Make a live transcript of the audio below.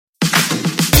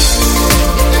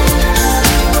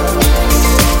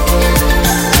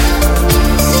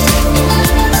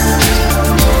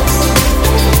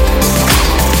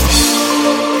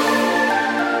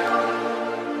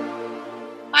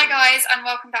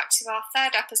back to our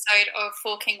third episode of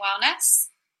Forking Wellness.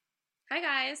 Hi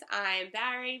guys, I'm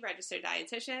Barry, registered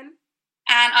dietitian.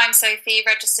 And I'm Sophie,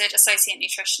 registered associate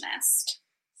nutritionist.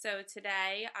 So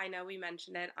today, I know we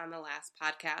mentioned it on the last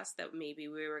podcast that maybe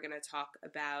we were going to talk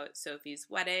about Sophie's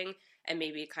wedding and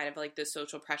maybe kind of like the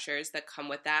social pressures that come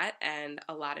with that. And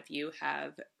a lot of you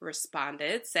have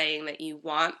responded saying that you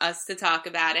want us to talk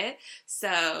about it.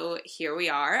 So here we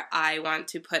are. I want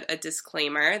to put a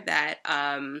disclaimer that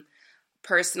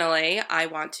personally, I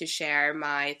want to share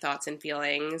my thoughts and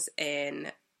feelings in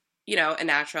a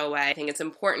natural way. I think it's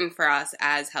important for us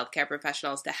as healthcare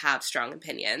professionals to have strong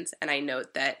opinions. And I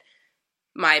note that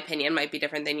my opinion might be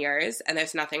different than yours, and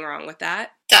there's nothing wrong with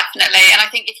that. Definitely. And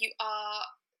I think if you are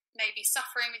maybe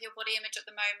suffering with your body image at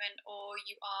the moment, or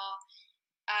you are,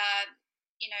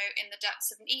 in the depths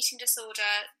of an eating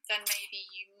disorder, then maybe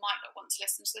you might not want to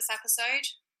listen to this episode.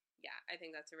 Yeah, I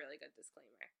think that's a really good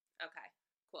disclaimer. Okay,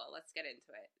 cool. Let's get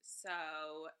into it.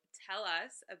 So tell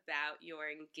us about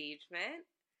your engagement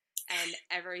and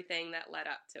everything that led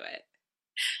up to it.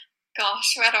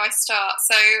 Gosh, where do I start?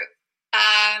 So,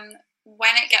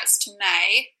 when it gets to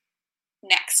May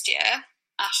next year,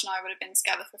 Ash and I would have been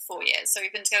together for 4 years. So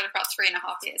we've been together for about 3.5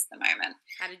 years at the moment.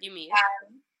 How did you meet?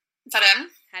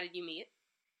 How did you meet?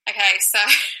 Okay, so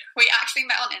we actually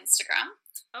met on Instagram.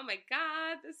 Oh my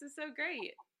God, this is so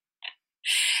great.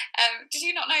 Did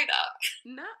you not know that?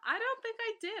 No, I don't think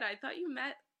I did. I thought you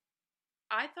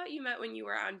met when you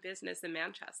were on business in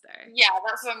Manchester. Yeah,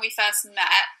 that's when we first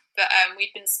met, but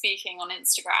we'd been speaking on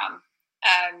Instagram.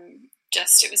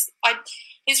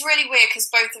 It's really weird because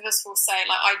both of us will say,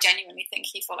 like, I genuinely think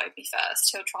he followed me first.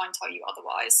 He'll try and tell you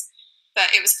otherwise.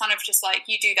 But it was kind of just like,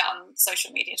 you do that on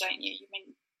social media, don't you? I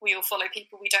mean, we all follow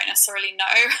people we don't necessarily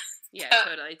know. Yeah,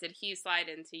 totally. Did he slide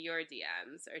into your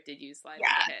DMs or did you slide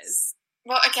into his?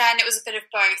 Well, again, it was a bit of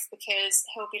both because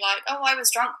he'll be like, oh, I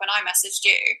was drunk when I messaged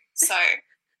you. So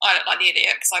I look like the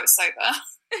idiot because I was sober.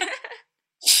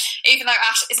 Even though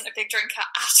Ash isn't a big drinker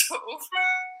at all.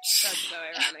 That's so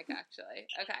ironic, actually.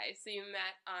 Okay, so you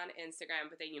met on Instagram,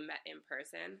 but then you met in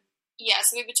person? Yeah,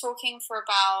 so we were talking for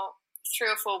about 3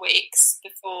 or 4 weeks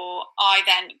before I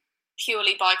then,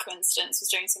 purely by coincidence, was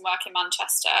doing some work in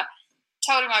Manchester.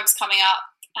 Told him I was coming up,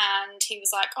 and he was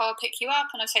like, oh, I'll pick you up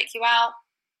and I'll take you out.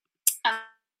 And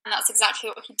that's exactly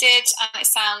what he did, and it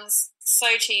sounds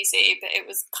so cheesy, but it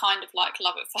was kind of like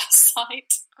love at first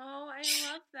sight. Oh, I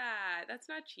love that. That's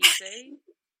not cheesy.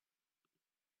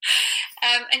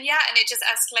 And it just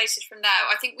escalated from there.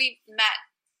 I think we met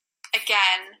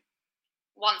again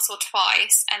once or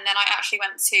twice, and then I actually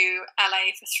went to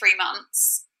LA for 3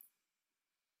 months.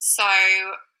 So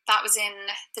that was in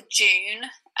the June,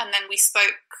 and then we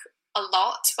spoke a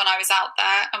lot when I was out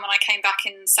there, and when I came back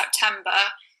in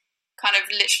September, kind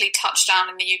of literally touched down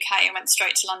in the UK and went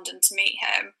straight to London to meet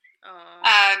him.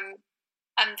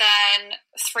 And then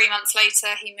 3 months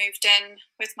later, he moved in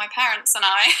with my parents and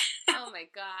I. Oh my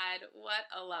God, what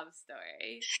a love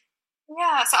story.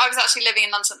 Yeah, so I was actually living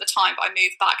in London at the time, but I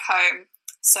moved back home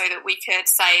so that we could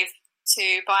save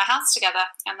to buy a house together,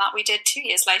 and that we did 2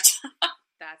 years later.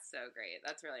 That's so great.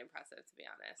 That's really impressive, to be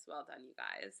honest. Well done, you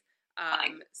guys.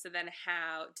 So then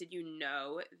how did you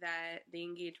know that the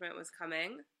engagement was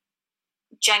coming?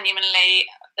 Genuinely,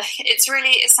 it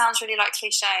sounds really like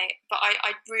cliche, but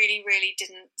I really, really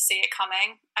didn't see it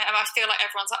coming. I feel like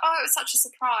everyone's like, oh, it was such a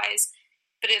surprise,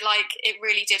 but it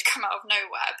really did come out of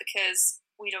nowhere because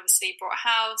we'd obviously bought a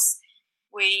house.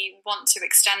 We want to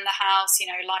extend the house.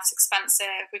 Life's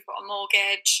expensive. We've got a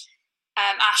mortgage.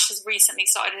 Ash has recently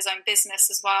started his own business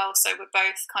as well, so we're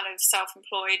both kind of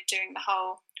self-employed doing the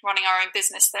whole running our own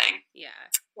business thing. Yeah.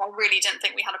 I really didn't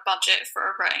think we had a budget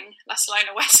for a ring, let alone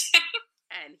a wedding.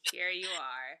 And here you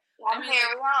are. Here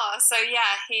we are. So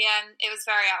yeah, it was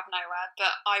very out of nowhere,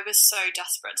 but I was so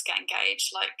desperate to get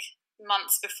engaged. Like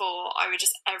months before, I would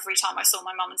just, every time I saw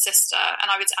my mum and sister, and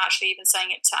I was actually even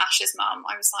saying it to Ash's mum,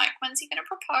 I was like, when's he going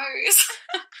to propose?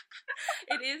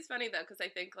 It is funny though, because I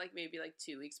think maybe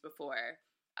 2 weeks before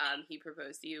he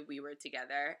proposed to you, we were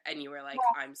together, and you were like,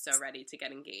 yeah. I'm so ready to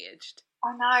get engaged.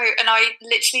 I know, and I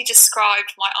literally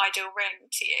described my ideal ring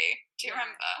to you. Do you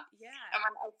remember? Yeah. And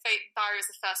when Barry was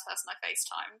the first person I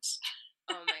FaceTimed.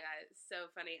 Oh my God, it's so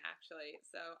funny actually.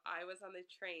 So I was on the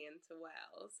train to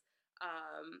Wales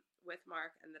with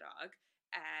Mark and the dog,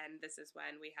 and this is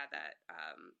when we had that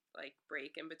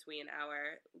break in between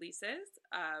our leases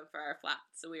for our flat.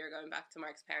 So we were going back to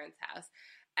Mark's parents' house,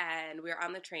 and we were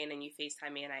on the train and you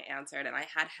FaceTimed me and I answered and I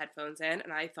had headphones in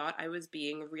and I thought I was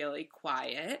being really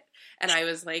quiet and I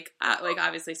was like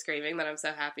obviously screaming that I'm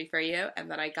so happy for you, and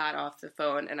then I got off the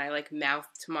phone and I like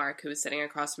mouthed to Mark, who was sitting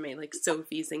across from me, like,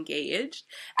 Sophie's engaged,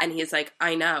 and he's like,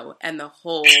 I know, and the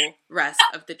whole rest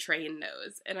of the train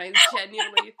knows, and I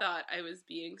genuinely thought I was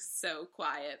being so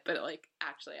quiet, but like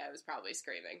actually I was probably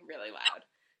screaming really loud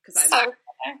because I'm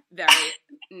very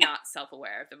not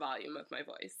self-aware of the volume of my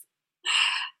voice.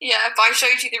 Yeah, but I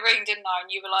showed you the ring, didn't I?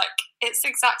 And you were like, it's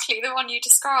exactly the one you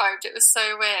described. It was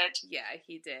so weird. Yeah,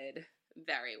 he did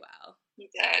very well. He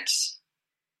did.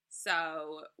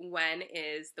 So when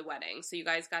is the wedding? So you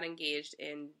guys got engaged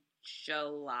in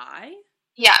July?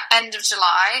 Yeah, end of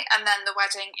July, and then the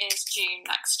wedding is June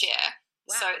next year.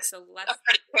 Wow, so it's a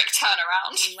pretty quick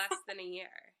turnaround. Less than a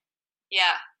year.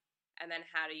 Yeah. And then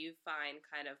how do you find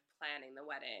kind of planning the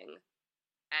wedding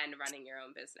and running your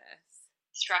own business?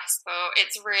 Stressful.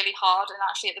 It's really hard, and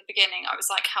actually at the beginning I was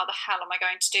like, how the hell am I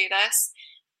going to do this?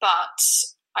 But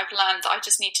I've learned that I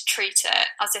just need to treat it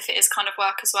as if it is kind of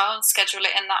work as well and schedule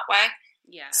it in that way.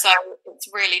 Yeah. So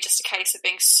it's really just a case of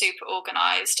being super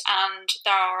organised, and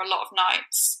there are a lot of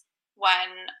nights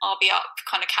when I'll be up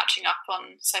kind of catching up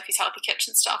on Sophie's Healthy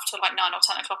Kitchen stuff till like 9 or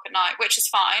 10 o'clock at night, which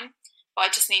is fine, but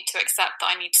I just need to accept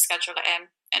that I need to schedule it in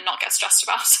and not get stressed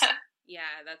about it.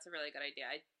 Yeah, that's a really good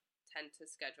idea. I tend to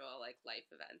schedule like life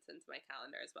events into my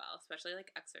calendar as well, especially like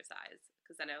exercise,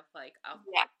 because I know like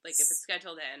like if it's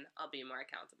scheduled in, I'll be more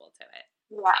accountable to it.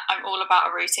 Yeah, I'm all about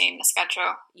a routine, a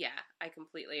schedule. Yeah, I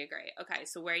completely agree. Okay,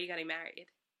 so where are you getting married?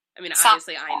 I mean,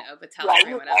 obviously I know, but tell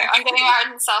everyone else. I'm getting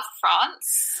married in South of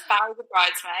France. Barry's a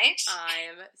bridesmaid.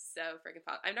 I'm so freaking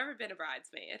pumped. I've never been a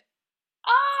bridesmaid.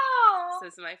 Oh! So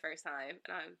this is my first time,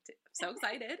 and I'm so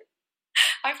excited.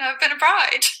 I've never been a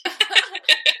bride.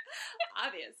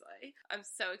 Obviously. I'm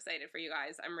so excited for you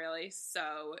guys. I'm really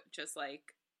so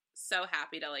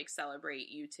happy to like celebrate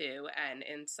you two, and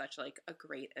in such like a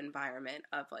great environment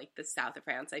of like the south of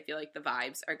France. I feel like the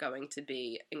vibes are going to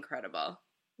be incredible.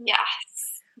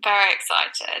 Yes. Very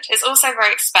excited. It's also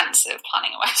very expensive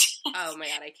planning a wedding. Oh my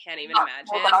god, I can't even imagine.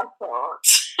 More than I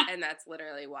thought. And that's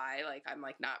literally why like I'm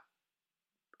like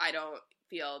I don't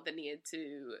feel the need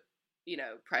to, you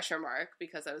know, pressure Mark,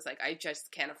 because I was like, I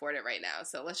just can't afford it right now.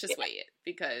 So let's just wait,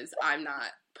 because I'm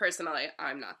not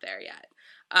there yet.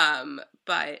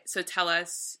 But so tell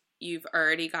us, you've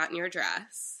already gotten your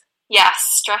dress.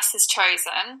 Yes, dress is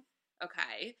chosen.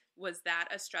 Okay. Was that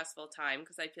a stressful time?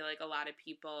 Because I feel like a lot of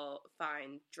people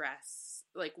find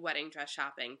wedding dress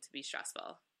shopping to be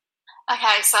stressful.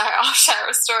 Okay, so I'll share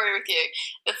a story with you.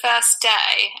 The first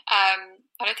day,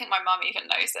 I don't think my mum even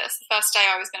knows this. The first day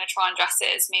I was going to try on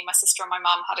dresses, me, my sister and my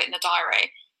mum had it in the diary.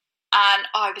 And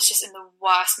I was just in the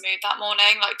worst mood that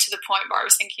morning, like to the point where I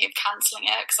was thinking of cancelling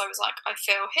it, because I was like, I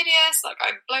feel hideous, like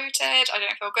I'm bloated, I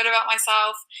don't feel good about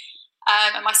myself.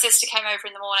 And my sister came over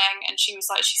in the morning and she was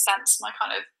like, she sensed my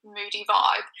kind of moody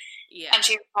vibe. Yeah. And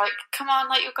she was like, come on,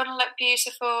 like, you're going to look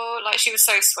beautiful. Like, she was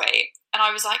so sweet. And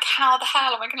I was like, how the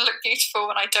hell am I going to look beautiful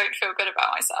when I don't feel good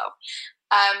about myself?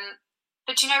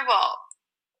 But you know what?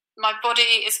 My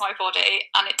body is my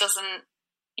body, and it doesn't,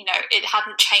 you know, it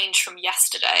hadn't changed from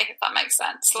yesterday, if that makes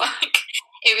sense. Like,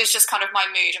 it was just kind of my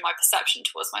mood and my perception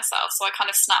towards myself. So I kind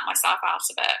of snapped myself out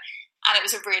of it. And it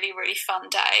was a really, really fun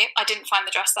day. I didn't find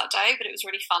the dress that day, but it was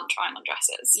really fun trying on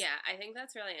dresses. Yeah, I think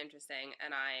that's really interesting.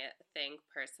 And I think,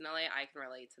 personally, I can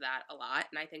relate to that a lot.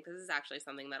 And I think this is actually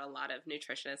something that a lot of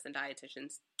nutritionists and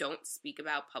dietitians don't speak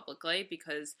about publicly,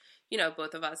 because, you know,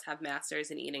 both of us have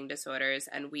masters in eating disorders,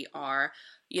 and we are,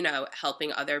 you know,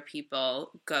 helping other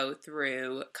people go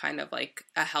through kind of like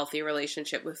a healthy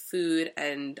relationship with food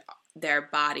and their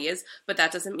bodies, but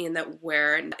that doesn't mean that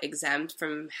we're exempt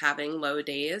from having low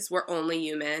days. We're only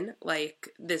human. Like,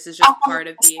 this is just part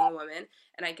of being a woman.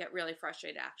 And I get really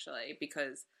frustrated, actually,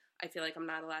 because I feel like I'm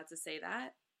not allowed to say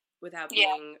that without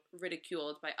being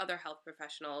ridiculed by other health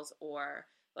professionals or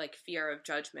like fear of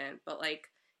judgment. But like,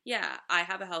 yeah, I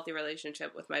have a healthy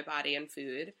relationship with my body and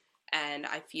food, and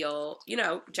I feel, you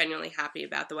know, genuinely happy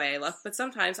about the way I look. But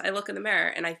sometimes I look in the mirror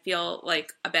and I feel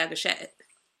like a bag of shit.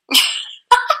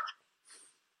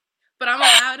 But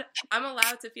I'm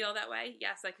allowed to feel that way.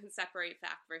 Yes, I can separate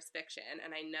fact versus fiction,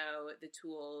 and I know the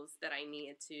tools that I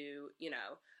need to, you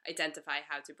know, identify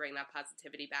how to bring that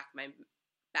positivity back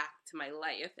to my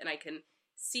life, and I can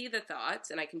see the thoughts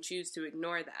and I can choose to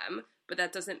ignore them, but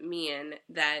that doesn't mean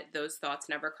that those thoughts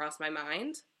never cross my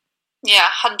mind. Yeah,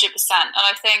 100%. And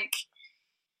I think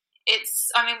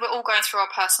we're all going through our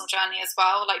personal journey as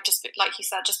well. Like, just like you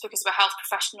said, just because we're health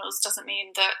professionals doesn't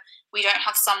mean that we don't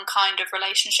have some kind of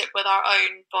relationship with our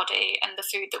own body and the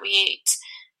food that we eat.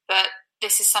 But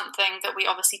this is something that we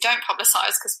obviously don't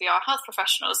publicise because we are health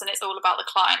professionals and it's all about the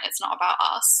client, it's not about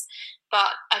us.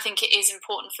 But I think it is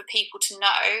important for people to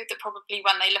know that probably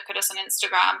when they look at us on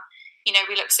Instagram, you know,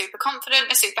 we look super confident,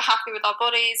 we're super happy with our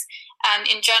bodies, and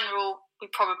in general, we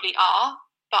probably are.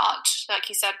 But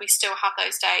like you said, we still have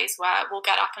those days where we'll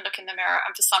get up and look in the mirror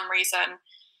and for some reason,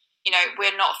 you know,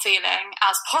 we're not feeling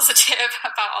as positive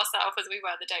about ourselves as we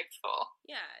were the day before.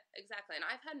 Yeah, exactly. And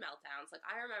I've had meltdowns. Like,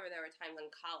 I remember there were times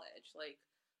in college, like,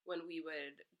 when we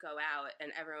would go out and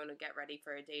everyone would get ready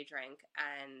for a day drink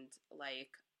and,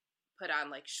 like, put on,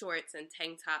 like, shorts and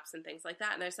tank tops and things like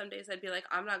that. And there's some days I'd be like,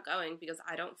 I'm not going because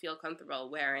I don't feel comfortable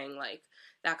wearing, like,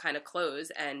 that kind of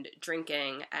clothes and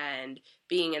drinking and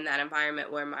being in that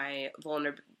environment where my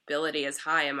vulnerability is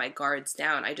high and my guard's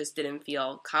down. I just didn't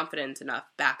feel confident enough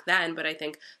back then. But I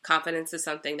think confidence is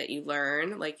something that you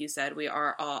learn. Like you said, we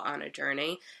are all on a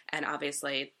journey. And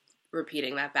obviously,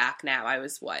 repeating that back now, I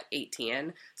was,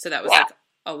 18? So that was, like,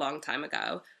 a long time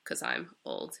ago because I'm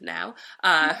old now.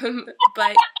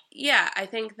 But yeah, I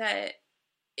think that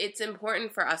it's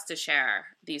important for us to share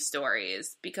these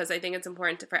stories because I think it's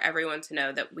important for everyone to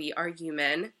know that we are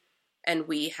human and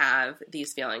we have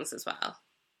these feelings as well.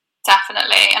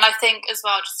 Definitely. And I think as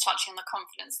well, just touching on the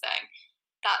confidence thing,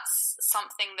 that's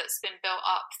something that's been built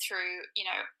up through, you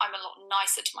know, I'm a lot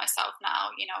nicer to myself now.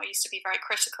 You know, I used to be very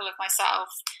critical of myself,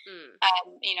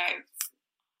 you know,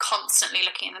 constantly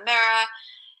looking in the mirror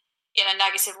in a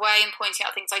negative way and pointing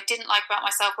out things I didn't like about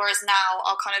myself, whereas now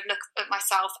I'll kind of look at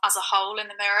myself as a whole in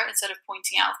the mirror instead of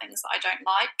pointing out things that I don't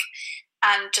like.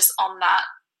 And just on that,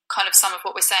 kind of some of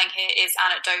what we're saying here is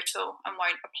anecdotal and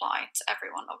won't apply to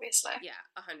everyone, obviously. Yeah,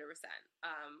 100%.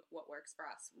 What works for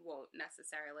us won't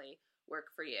necessarily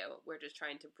work for you. We're just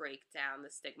trying to break down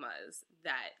the stigmas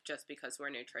that just because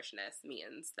we're nutritionists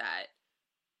means that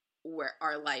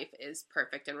our life is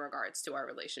perfect in regards to our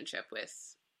relationship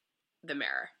with the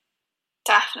mirror.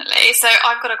 Definitely. So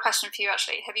I've got a question for you,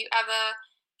 actually. Have you ever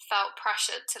felt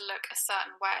pressured to look a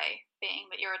certain way, being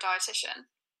that you're a dietitian?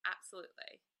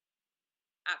 Absolutely.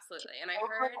 And I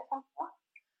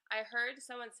heard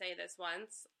someone say this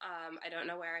once. I don't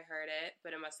know where I heard it,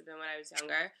 but it must have been when I was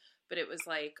younger. But it was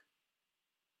like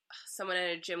someone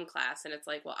in a gym class, and it's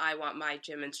like, well, I want my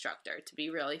gym instructor to be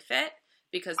really fit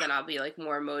because then I'll be, like,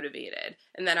 more motivated.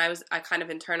 And then I kind of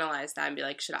internalized that and be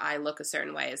like, should I look a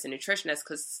certain way as a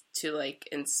nutritionist to, like,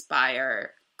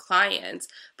 inspire clients?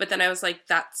 But then I was like,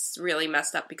 that's really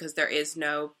messed up because there is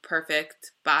no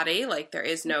perfect body. Like, there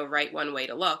is no right one way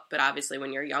to look. But obviously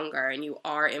when you're younger and you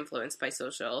are influenced by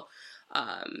social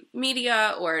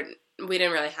media, or we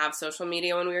didn't really have social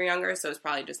media when we were younger, so it's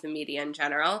probably just the media in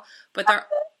general. But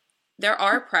there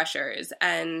are pressures,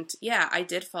 and yeah, I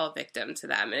did fall victim to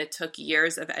them, and it took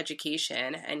years of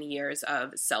education and years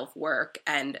of self-work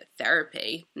and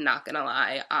therapy. Not gonna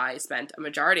lie, I spent a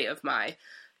majority of my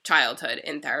childhood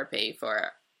in therapy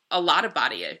for a lot of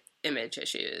body image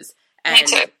issues, and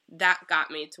that got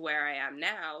me to where I am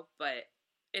now, but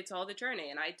it's all the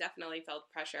journey, and I definitely felt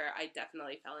pressure. I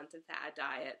definitely fell into fad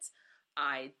diets.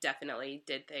 I definitely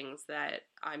did things that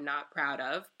I'm not proud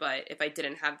of, but if I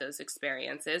didn't have those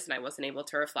experiences and I wasn't able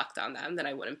to reflect on them, then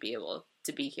I wouldn't be able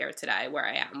to be here today where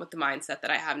I am with the mindset that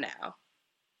I have now.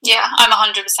 Yeah, I'm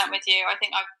 100% with you. I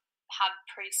think I've had a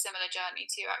pretty similar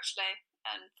journey to you, actually,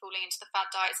 and falling into the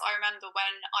fad diets. I remember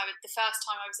when the first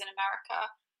time I was in America,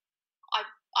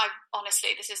 I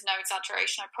honestly, this is no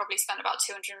exaggeration, I probably spent about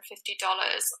 $250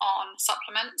 on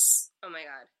supplements. Oh my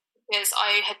God. Because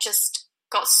I had just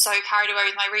got so carried away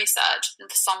with my research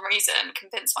and for some reason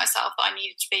convinced myself that I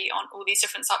needed to be on all these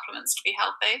different supplements to be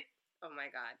healthy. Oh my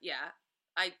God. Yeah.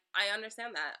 I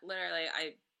understand that. Literally,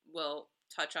 I will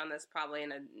touch on this probably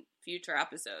in a future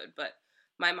episode, but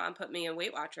my mom put me in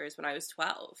Weight Watchers when I was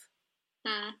 12.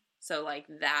 So like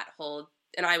that whole,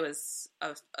 and I was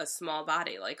a small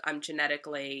body, like I'm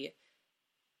genetically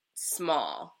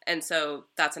small, and so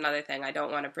that's another thing. I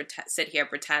don't want to sit here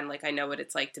pretend like I know what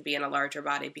it's like to be in a larger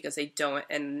body, because I don't,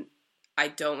 and I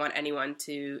don't want anyone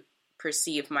to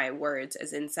perceive my words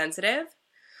as insensitive.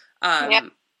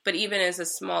 But even as a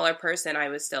smaller person, I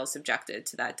was still subjected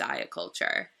to that diet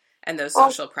culture and those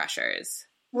social pressures.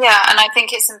 Yeah, and I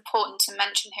think it's important to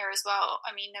mention here as well,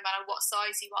 I mean, no matter what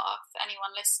size you are, for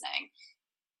anyone listening,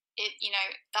 it, you know,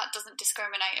 that doesn't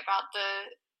discriminate about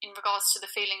in regards to the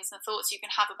feelings and the thoughts you can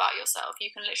have about yourself.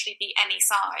 You can literally be any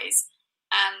size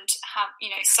and have, you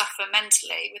know, suffer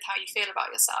mentally with how you feel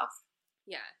about yourself.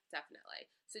 Yeah, definitely.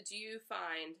 So do you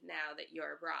find now that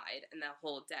you're a bride and the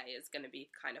whole day is going to be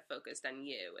kind of focused on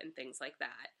you and things like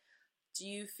that, do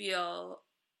you feel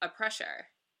a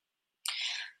pressure?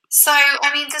 So,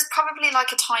 I mean, there's probably like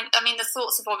the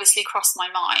thoughts have obviously crossed my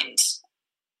mind.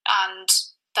 and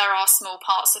there are small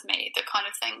parts of me that kind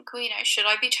of think, well, should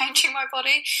I be changing my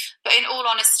body? But in all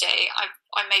honesty,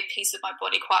 I made peace with my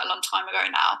body quite a long time ago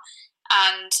now.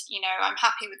 And, I'm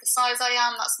happy with the size I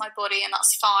am. That's my body and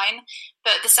that's fine.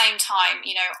 But at the same time,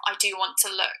 I do want to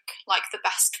look like the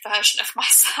best version of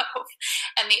myself.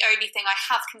 And the only thing I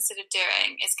have considered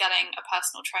doing is getting a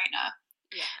personal trainer.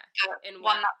 Yeah.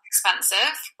 One, that's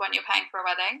expensive when you're paying for a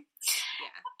wedding.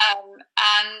 Yeah.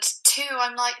 And two,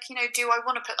 I'm like, do I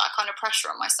want to put that kind of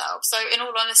pressure on myself? So in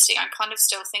all honesty, I'm kind of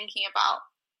still thinking about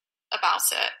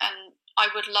it. And I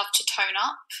would love to tone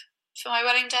up for my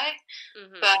wedding day.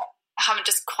 Mm-hmm. But I haven't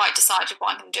just quite decided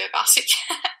what I'm going to do about it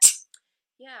yet.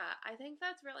 Yeah, I think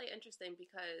that's really interesting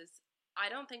because I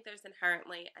don't think there's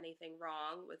inherently anything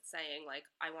wrong with saying, like,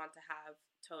 I want to have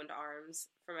toned arms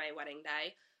for my wedding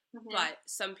day. Mm-hmm. But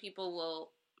some people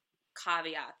will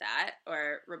caveat that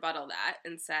or rebuttal that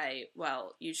and say,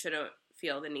 well, you shouldn't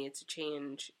feel the need to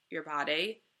change your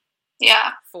body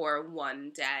for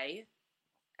one day.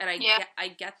 And I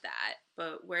get that,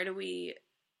 but where do we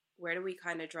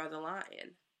kind of draw the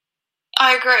line?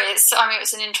 I agree. It's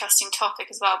an interesting topic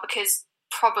as well because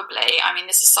probably,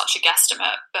 this is such a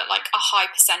guesstimate, but like a high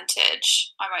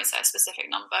percentage, I won't say a specific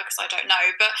number because I don't know,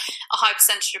 but a high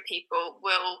percentage of people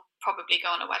will probably go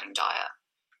on a wedding diet.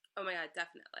 Oh my God,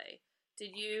 definitely.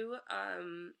 Did you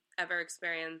ever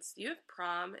experience, do you have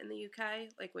prom in the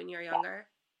UK, like when you're younger?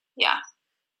 Yeah.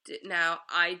 Now,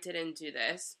 I didn't do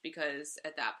this because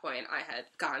at that point I had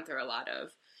gone through a lot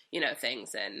of,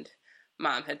 things, and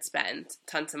Mom had spent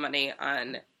tons of money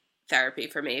on therapy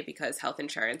for me because health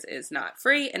insurance is not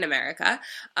free in America.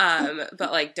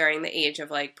 But like during the age of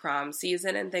like prom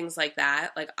season and things like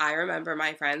that, like I remember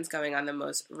my friends going on the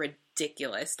most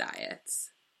ridiculous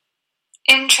diets.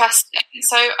 Interesting.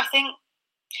 So I think,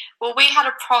 we had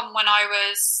a prom when I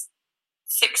was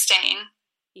 16.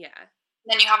 Yeah.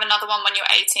 Then you have another one when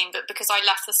you're 18, but because I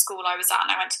left the school I was at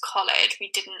and I went to college,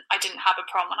 I didn't have a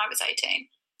prom when I was 18.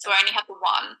 So I only had the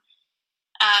one.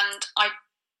 And I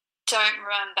don't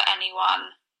remember anyone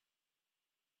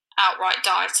outright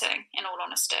dieting, in all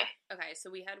honesty. Okay, so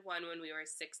we had one when we were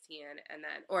 16 and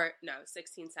then,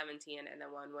 16, 17, and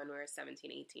then one when we were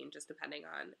 17, 18, just depending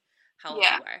on how old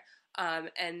you were.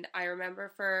 And I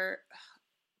remember for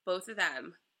both of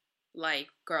them, like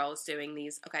girls doing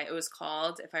these, it was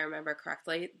called, if I remember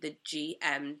correctly, the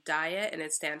GM diet, and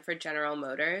it stands for General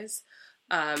Motors.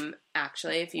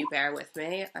 Actually, if you bear with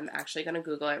me, I'm actually going to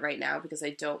Google it right now because I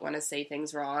don't want to say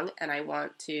things wrong and I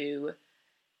want to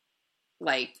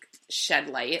like shed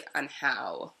light on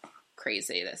how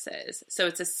crazy this is. So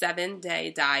it's a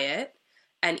 7-day diet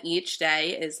and each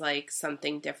day is like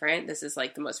something different. This is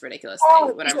like the most ridiculous thing.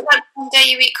 Is it like one day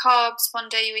you eat carbs, one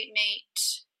day you eat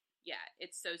meat? Yeah,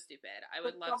 it's so stupid. I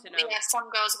would love to know. Yeah, some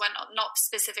girls went, not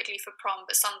specifically for prom,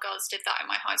 but some girls did that in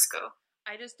my high school.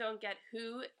 I just don't get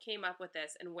who came up with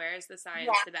this and where's the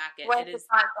science to back it. Where's the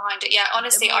science behind it? Yeah,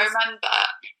 honestly, I remember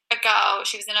a girl,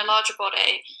 she was in a larger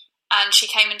body, and she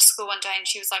came into school one day and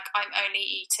she was like, I'm only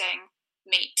eating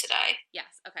meat today.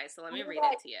 Yes, okay, so let me read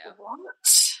it to you.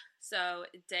 What? So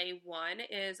day 1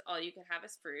 is all you can have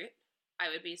is fruit. I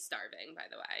would be starving, by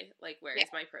the way. Like, where's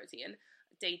my protein?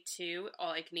 Day 2,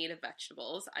 all I can eat are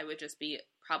vegetables. I would just be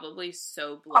probably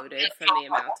so bloated from the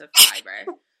amount of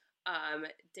fiber.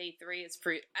 Day 3 is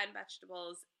fruit and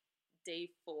vegetables. Day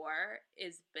 4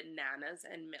 is bananas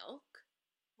and milk.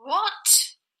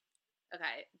 What?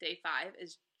 Okay, day 5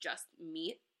 is just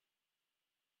meat.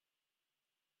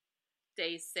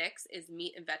 Day 6 is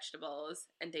meat and vegetables,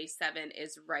 and day 7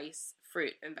 is rice,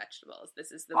 fruit, and vegetables.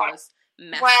 This is the most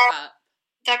messed up.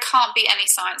 There can't be any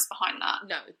science behind that.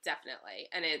 No, definitely,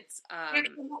 and it's who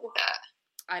came up with it?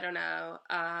 I don't know.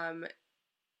 And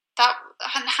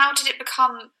how did it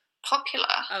become popular?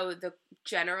 Oh, the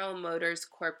General Motors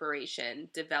Corporation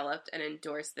developed and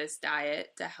endorsed this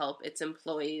diet to help its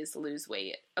employees lose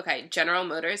weight. Okay, General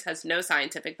Motors has no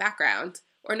scientific background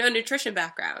or no nutrition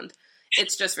background.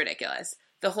 It's just ridiculous.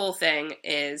 The whole thing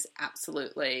is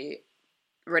absolutely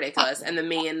ridiculous. And the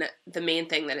main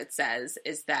thing that it says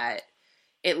is that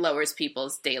it lowers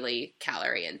people's daily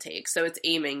calorie intake. So it's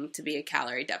aiming to be a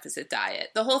calorie deficit diet.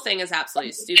 The whole thing is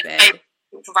absolutely stupid.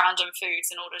 Random foods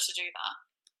in order to do that.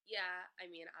 Yeah, I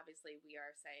mean, obviously we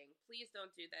are saying, please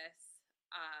don't do this.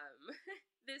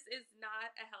 This is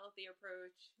not a healthy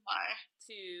approach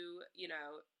to,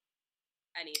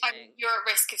 anything. You're at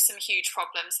risk of some huge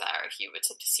problems there if you were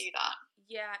to pursue that.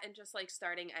 Yeah, and just like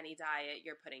starting any diet,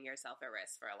 you're putting yourself at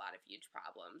risk for a lot of huge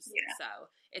problems. Yeah. So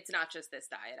it's not just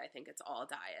this diet. I think it's all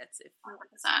diets. If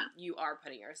 100%. You are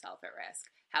putting yourself at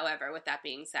risk. However, with that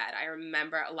being said, I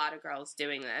remember a lot of girls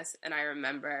doing this, and I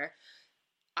remember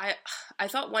I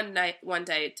thought one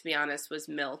day, to be honest, was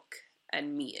milk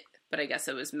and meat, but I guess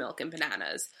it was milk and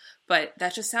bananas. But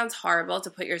that just sounds horrible to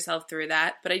put yourself through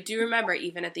that. But I do remember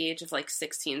even at the age of like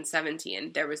 16,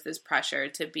 17, there was this pressure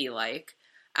to be like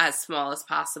as small as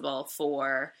possible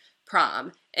for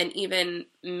prom. And even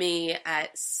me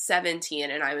at 17,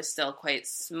 and I was still quite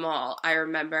small, I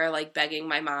remember like begging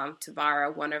my mom to borrow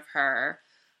one of her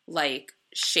like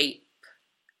shape,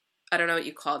 I don't know what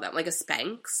you call them, like a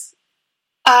Spanx.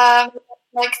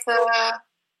 Like the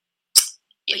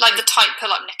the tight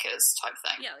pull-up knickers type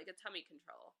thing. Yeah, like a tummy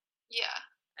control. Yeah.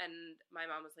 And my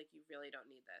mom was like, you really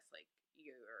don't need this. Like,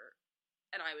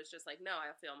 and I was just like, no,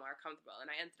 I feel more comfortable.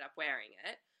 And I ended up wearing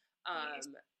it.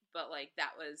 But, like,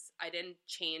 I didn't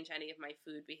change any of my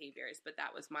food behaviors, but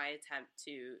that was my attempt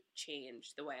to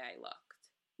change the way I looked.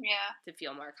 Yeah. To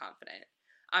feel more confident.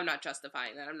 I'm not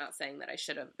justifying that. I'm not saying that I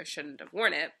should have or shouldn't have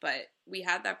worn it, but we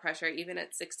had that pressure even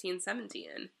at 16,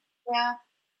 17. Yeah.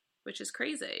 Which is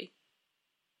crazy.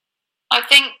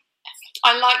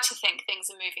 I like to think things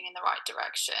are moving in the right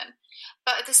direction.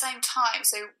 But at the same time,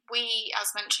 so we,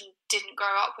 as mentioned, didn't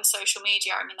grow up with social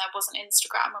media. I mean, there wasn't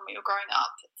Instagram when we were growing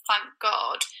up, thank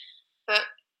God. But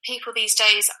people these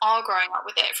days are growing up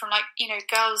with it from, like, you know,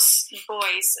 girls and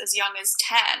boys as young as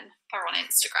 10 are on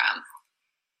Instagram.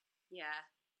 Yeah,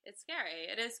 it's scary.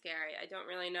 It is scary. I don't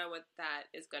really know what that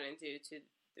is going to do to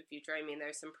the future. I mean,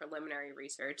 there's some preliminary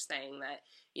research saying that,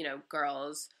 you know,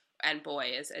 girls and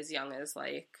boys as young as,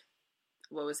 like,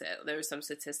 what was it? There was some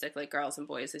statistic, like, girls and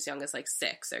boys as young as, like,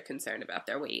 6 are concerned about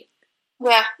their weight.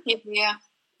 Yeah.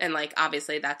 And, like,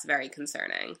 obviously that's very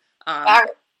concerning.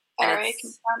 Very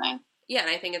concerning. Yeah,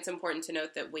 and I think it's important to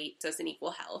note that weight doesn't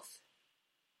equal health.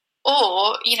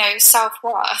 Or, you know,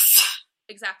 self-worth.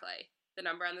 Exactly. The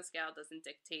number on the scale doesn't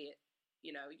dictate,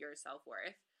 you know, your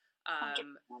self-worth.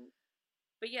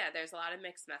 But yeah, there's a lot of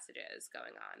mixed messages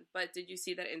going on. But did you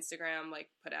see that Instagram, like,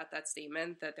 put out that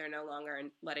statement that they're no longer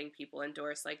letting people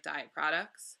endorse, like, diet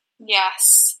products?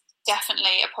 Yes,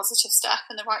 definitely a positive step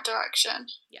in the right direction.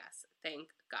 Yes, thank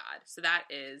God. So that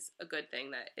is a good thing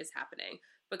that is happening.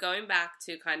 But going back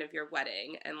to kind of your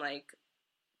wedding and, like,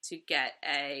 to get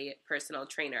a personal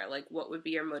trainer, like, what would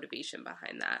be your motivation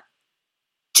behind that?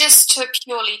 Just to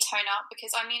purely tone up,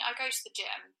 because, I mean, I go to the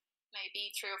gym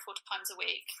maybe 3 or 4 times a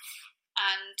week.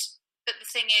 But the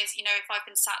thing is, you know, if I've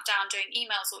been sat down doing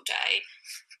emails all day,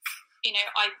 you know,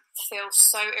 I feel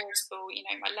so irritable. You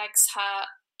know, my legs hurt.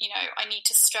 You know, I need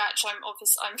to stretch. I'm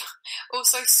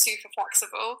also super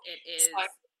flexible. It is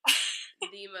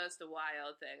the most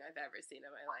wild thing I've ever seen in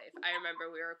my life. I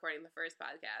remember we were recording the first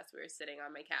podcast. We were sitting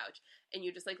on my couch, and you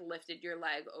just, like, lifted your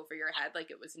leg over your head like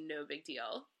it was no big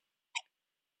deal,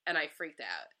 and I freaked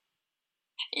out.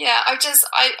 Yeah,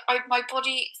 my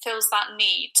body feels that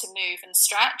need to move and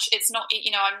stretch. It's not, you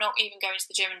know, I'm not even going to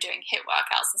the gym and doing HIIT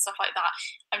workouts and stuff like that.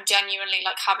 I'm genuinely,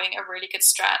 like, having a really good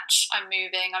stretch. I'm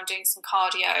moving, I'm doing some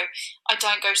cardio. I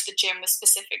don't go to the gym with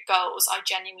specific goals. I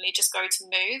genuinely just go to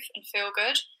move and feel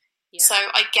good. Yeah. So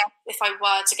I guess if I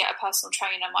were to get a personal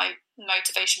trainer, my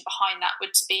motivation behind that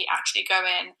would to be actually go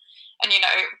in and, you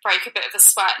know, break a bit of a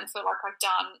sweat and feel like I've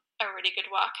done a really good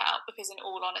workout, because in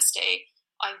all honesty,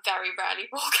 I very rarely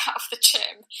walk out of the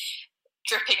gym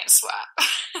dripping in sweat.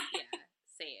 Yeah,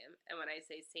 same. And when I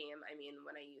say same, I mean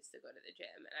when I used to go to the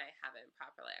gym and I haven't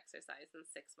properly exercised in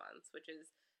 6 months, which is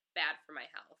bad for my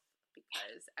health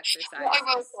because exercise... What I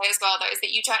will say as well, though, is that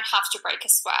you don't have to break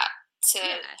a sweat to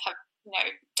have, you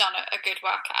know, done a good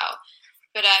workout.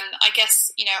 But I guess,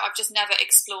 you know, I've just never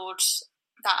explored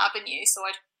that avenue, so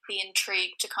I'd be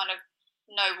intrigued to kind of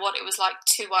know what it was like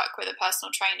to work with a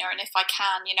personal trainer, and if I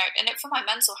can, you know, and for my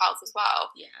mental health as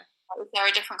well. Yeah. Is there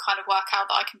a different kind of workout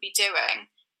that I can be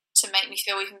doing to make me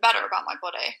feel even better about my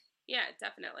body? Yeah,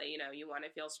 definitely. You know, you want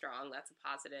to feel strong. That's a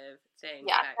positive thing.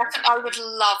 Yeah, definitely. I would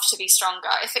love to be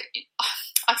stronger. I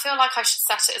feel like I should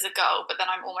set it as a goal, but then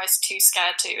I'm almost too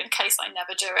scared to, in case I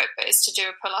never do it, but it's to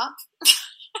do a pull-up.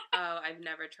 Oh, I've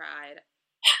never tried.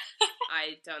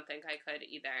 I don't think I could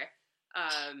either.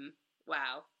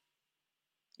 Wow.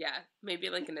 Yeah, maybe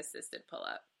like an assisted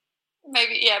pull-up.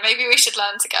 Maybe we should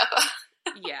learn together.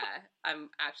 Yeah, I'm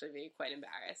actually being quite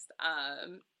embarrassed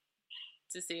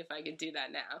to see if I could do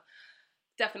that now.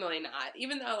 Definitely not.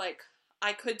 Even though, like,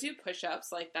 I could do push-ups.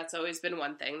 Like, that's always been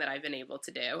one thing that I've been able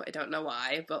to do. I don't know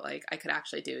why, but, like, I could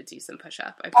actually do a decent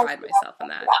push-up. I pride myself in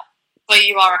that. Well,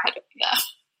 you are ahead of me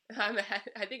there.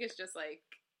 I think it's just, like,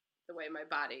 the way my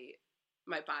body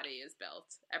is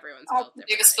built. Everyone's built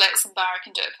differently. Do the splits and Barra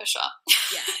can do a push-up.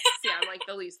 Yeah. See, I'm like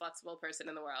the least flexible person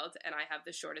in the world, and I have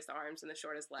the shortest arms and the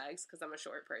shortest legs because I'm a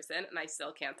short person, and I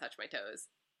still can't touch my toes.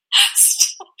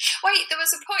 Wait, there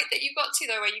was a point that you got to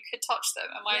though where you could touch them.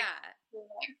 Am I? Yeah.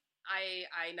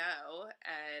 I know,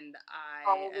 and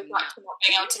I am not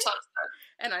being able to touch them.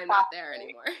 And I'm not there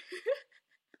anymore.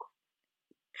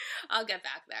 I'll get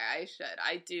back there. I should.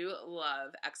 I do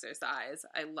love exercise.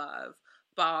 I love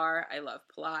bar. I love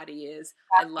Pilates.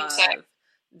 I love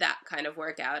that kind of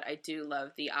workout. I do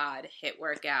love the odd HIIT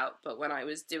workout, but when I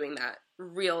was doing that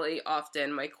really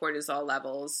often, my cortisol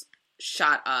levels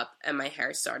shot up and my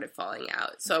hair started falling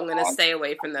out. So I'm going to stay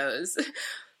away from those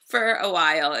for a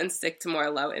while and stick to more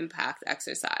low impact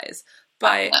exercise.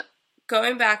 But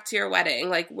going back to your wedding,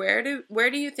 like where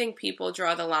do you think people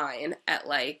draw the line at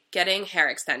like getting hair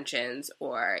extensions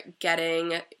or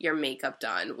getting your makeup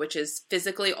done, which is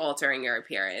physically altering your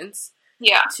appearance,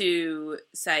 to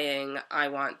saying I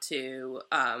want to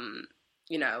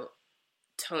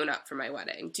tone up for my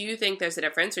wedding? Do you think there's a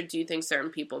difference, or do you think certain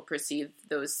people perceive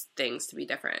those things to be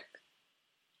different?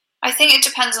 I think it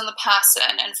depends on the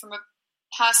person, and from a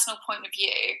personal point of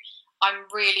view, I'm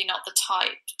really not the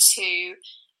type to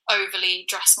overly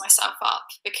dress myself up,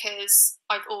 because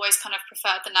I've always kind of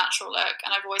preferred the natural look,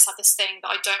 and I've always had this thing that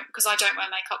I don't wear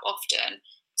makeup often,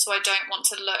 so I don't want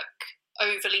to look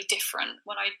overly different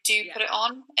when I do put it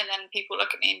on, and then people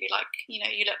look at me and be like, you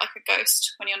look like a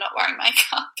ghost when you're not wearing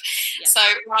makeup. So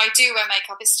when I do wear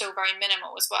makeup, it's still very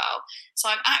minimal as well. So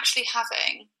I'm actually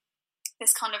having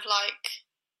this kind of like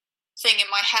thing in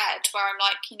my head where I'm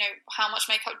like, how much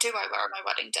makeup do I wear on my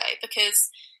wedding day? Because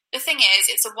the thing is,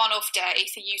 it's a one-off day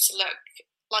for you to look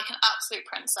like an absolute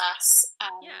princess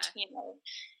and,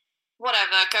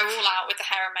 whatever, go all out with the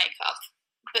hair and makeup.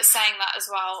 But saying that as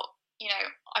well,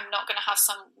 I'm not going to have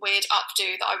some weird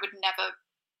updo that I would never,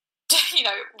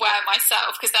 wear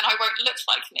myself, because then I won't look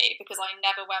like me, because I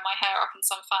never wear my hair up in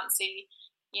some fancy,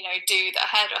 do that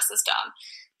a hairdresser's done.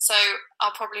 So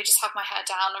I'll probably just have my hair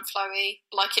down and flowy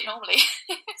like it normally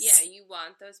is. Yeah, you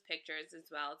want those pictures as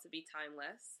well to be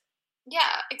timeless.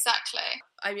 Yeah, exactly.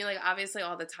 I mean, like, obviously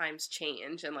all the times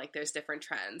change and, like, there's different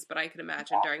trends, but I could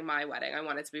imagine during my wedding, I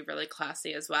want it to be really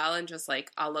classy as well, and just,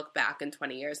 like, I'll look back in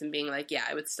 20 years and being like, yeah,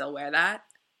 I would still wear that.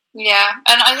 Yeah,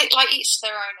 and I think, like, each to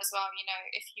their own as well,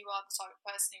 if you are the type of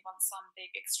person who wants some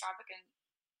big extravagant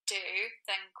do,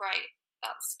 then great,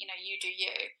 that's, you do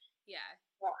you. Yeah.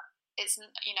 But it's,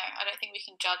 I don't think we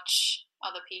can judge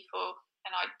other people,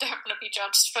 and I don't want to be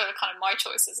judged for kind of my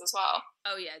choices as well.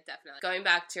 Oh, yeah, definitely. Going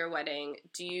back to your wedding,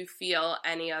 do you feel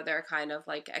any other kind of,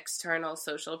 like, external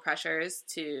social pressures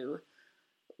to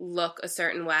look a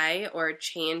certain way or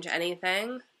change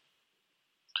anything?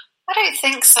 I don't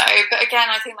think so. But again,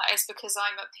 I think that is because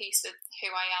I'm at peace with who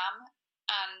I am.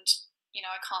 And,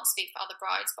 I can't speak for other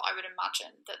brides, but I would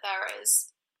imagine that there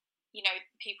is,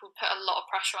 people put a lot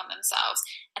of pressure on themselves.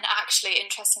 And actually,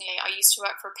 interestingly, I used to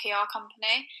work for a PR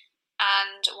company.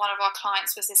 And one of our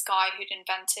clients was this guy who'd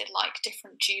invented like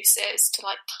different juices to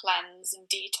like cleanse and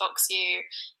detox you.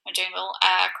 I'm doing little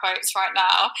air quotes right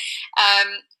now.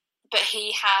 But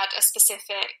he had a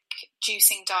specific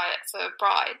juicing diet for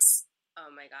brides.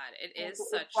 Oh my God, it is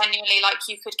such... Genuinely, like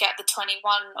you could get the 21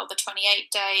 or the 28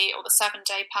 day or the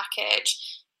 7-day package.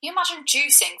 Can you imagine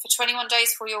juicing for 21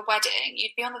 days for your wedding?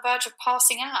 You'd be on the verge of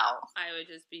passing out. I would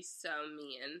just be so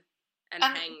mean. And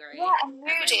hangry. Yeah, and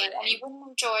moody, and you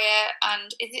wouldn't enjoy it,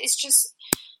 and it's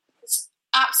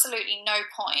absolutely no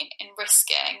point in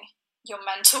risking your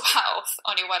mental health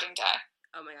on your wedding day.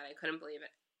 Oh my God, I couldn't believe it.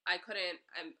 I couldn't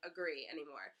agree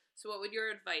anymore. So what would your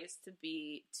advice to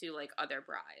be to like other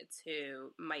brides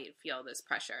who might feel this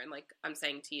pressure? And like I'm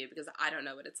saying to you, because I don't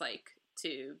know what it's like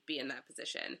to be in that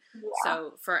position. Yeah.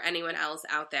 So for anyone else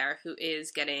out there who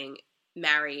is getting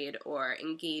married or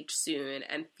engaged soon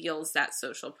and feels that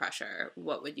social pressure,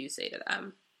 what would you say to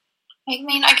them? I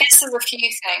mean, I guess there's a few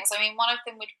things. I mean, one of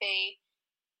them would be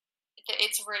that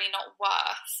it's really not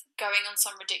worth going on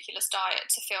some ridiculous diet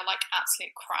to feel like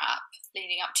absolute crap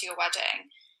leading up to your wedding.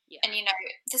 Yeah. And,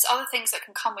 there's other things that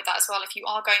can come with that as well. If you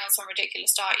are going on some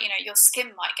ridiculous diet, your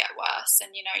skin might get worse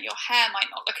and, your hair might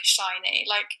not look as shiny.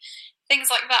 Like, things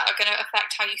like that are going to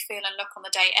affect how you feel and look on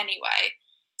the day anyway.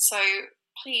 So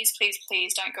please, please,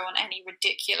 please don't go on any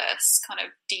ridiculous kind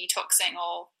of detoxing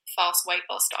or fast weight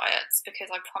loss diets, because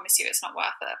I promise you it's not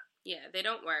worth it. Yeah, they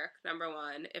don't work, number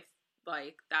one. If,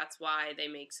 like, that's why they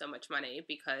make so much money,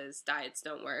 because diets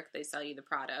don't work. They sell you the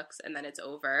products, and then it's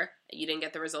over. You didn't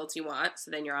get the results you want, so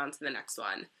then you're on to the next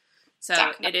one. So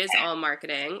Definitely. It is all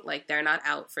marketing. Like, they're not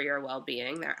out for your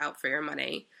well-being. They're out for your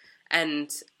money.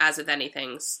 And as with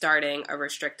anything, starting a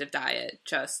restrictive diet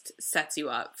just sets you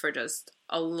up for just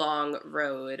a long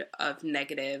road of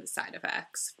negative side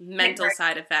effects, mental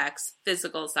side effects,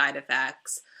 physical side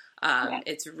effects,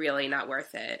 It's really not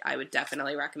worth it. I would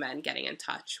definitely recommend getting in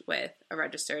touch with a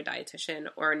registered dietitian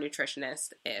or a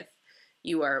nutritionist if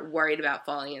you are worried about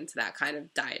falling into that kind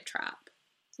of diet trap.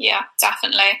 Yeah,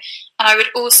 definitely. And I would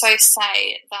also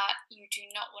say that you do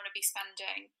not want to be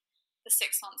spending the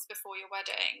 6 months before your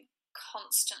wedding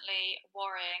constantly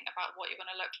worrying about what you're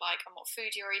going to look like and what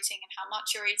food you're eating and how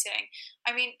much you're eating.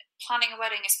 I mean, planning a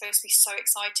wedding is supposed to be so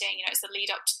exciting. You know, it's the lead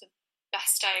up to the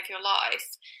best day of your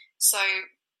life. So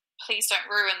please don't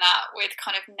ruin that with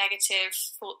kind of negative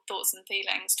thoughts and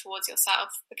feelings towards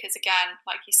yourself, because again,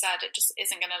 like you said, it just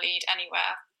isn't going to lead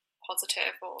anywhere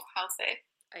positive or healthy.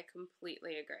 I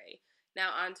completely agree.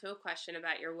 Now, on to a question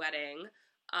about your wedding.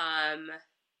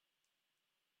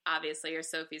 Obviously, you're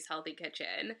Sophie's Healthy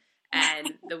Kitchen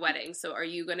and the wedding. So are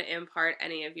you going to impart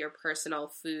any of your personal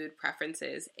food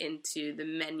preferences into the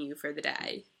menu for the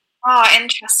day? Oh,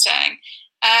 interesting.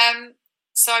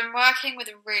 So I'm working with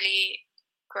a really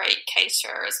great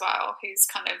caterer as well, who's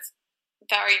kind of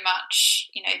very much,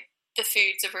 you know, the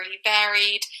foods are really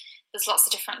varied. There's lots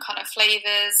of different kind of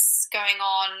flavours going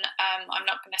on. I'm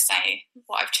not going to say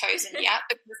what I've chosen yet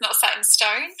because it's not set in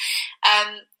stone.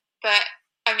 But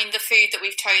I mean, the food that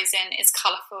we've chosen is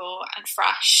colourful and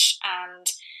fresh and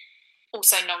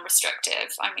also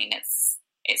non-restrictive. I mean,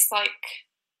 it's like,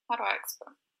 how do I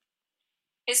explain?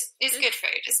 It's good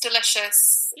food. It's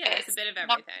delicious. Yeah, it's a bit of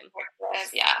everything.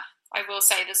 Yeah. I will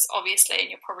say this, obviously, and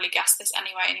you'll probably guess this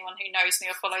anyway, anyone who knows me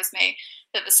or follows me,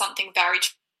 that there's something very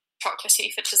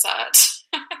chocolatey for dessert.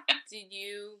 Do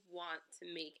you want to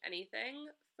make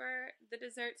anything for the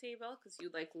dessert table? Because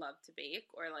you, like, love to bake,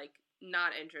 or, like,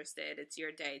 not interested, it's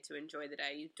your day to enjoy the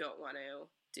day, you don't want to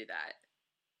do that?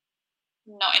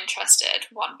 Not interested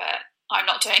one bit. I'm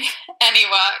not doing any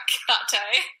work that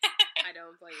day. I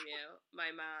don't blame you.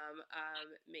 My mom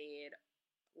made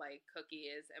like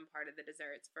cookies and part of the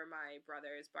desserts for my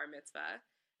brother's bar mitzvah,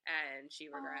 and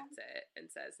she regrets it and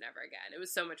says never again. It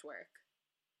was so much work.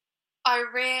 Oh,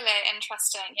 really?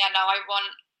 Interesting. Yeah, no, I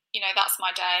want, you know, that's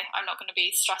my day. I'm not going to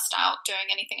be stressed out doing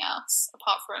anything else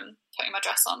apart from putting my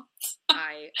dress on.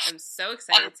 I am so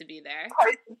excited to be there.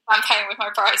 I'm playing with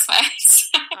my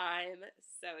bridesmaids. I'm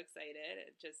so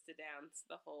excited just to dance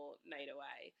the whole night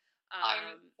away.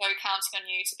 I'm so counting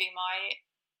on you to be my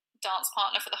dance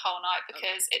partner for the whole night,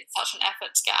 because it's such an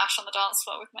effort to get Ash on the dance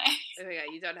floor with me. Oh my God,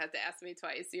 you don't have to ask me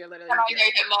twice. You're literally. And I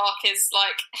know that Mark is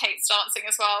like hates dancing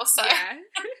as well. So yeah.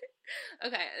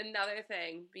 Okay, another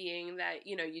thing being that,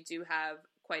 you know, you do have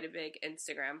quite a big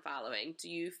Instagram following. Do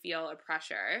you feel a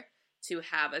pressure to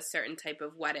have a certain type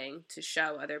of wedding to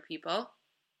show other people?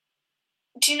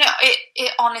 Do you know,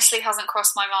 it honestly hasn't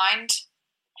crossed my mind.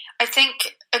 I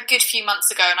think a good few months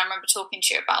ago, and I remember talking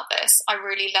to you about this, I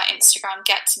really let Instagram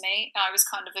get to me, and I was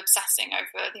kind of obsessing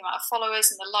over the amount of followers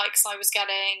and the likes I was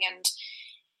getting, and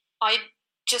I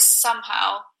just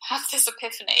somehow had this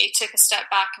epiphany, took a step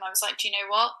back, and I was like, do you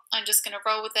know what? I'm just going to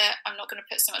roll with it. I'm not going to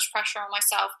put so much pressure on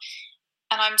myself.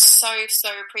 And I'm so, so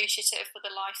appreciative for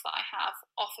the life that I have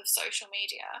off of social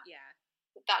media. Yeah.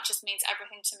 That just means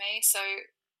everything to me. So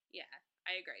yeah,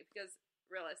 I agree, because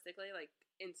realistically, like,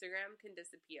 Instagram can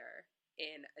disappear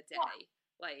in a day. Yeah.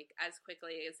 Like, as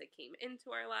quickly as it came into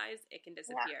our lives, it can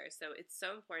disappear. Yeah. So it's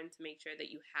so important to make sure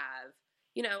that you have,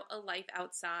 you know, a life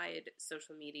outside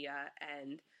social media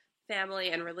and family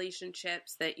and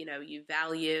relationships that, you know, you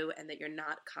value, and that you're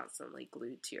not constantly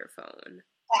glued to your phone.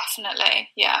 Definitely.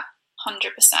 Yeah. 100%.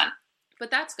 But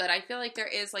that's good. I feel like there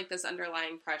is like this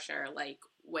underlying pressure, like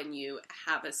when you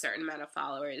have a certain amount of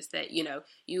followers, that, you know,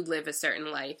 you live a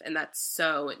certain life, and that's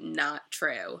so not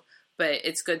true. But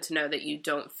it's good to know that you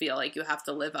don't feel like you have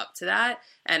to live up to that.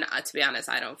 And to be honest,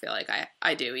 I don't feel like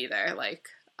I do either. Like,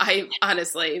 I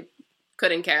honestly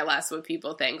couldn't care less what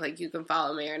people think. Like, you can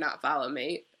follow me or not follow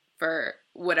me for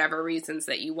whatever reasons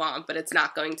that you want, but it's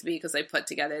not going to be because I put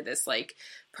together this like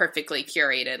perfectly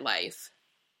curated life.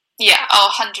 Yeah,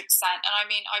 100%. And I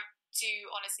mean, I do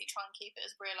honestly try and keep it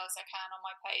as real as I can on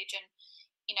my page. And,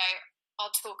 you know, I'll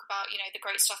talk about, you know, the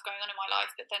great stuff going on in my life,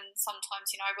 but then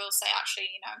sometimes, you know, I will say, actually,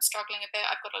 you know, I'm struggling a bit.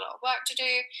 I've got a lot of work to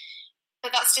do.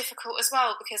 But that's difficult as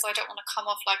well, because I don't want to come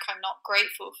off like I'm not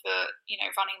grateful for, you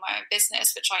know, running my own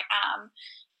business, which I am.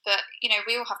 But, you know,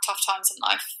 we all have tough times in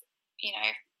life, you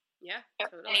know, yeah,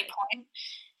 at totally. any point.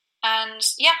 And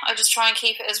yeah, I just try and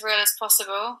keep it as real as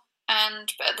possible.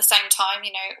 But at the same time,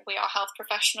 you know, we are health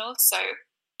professionals, so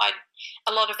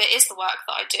a lot of it is the work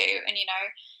that I do, and, you know,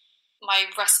 my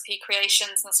recipe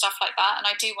creations and stuff like that. And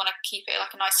I do want to keep it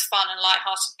like a nice, fun and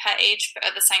lighthearted page, but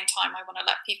at the same time, I want to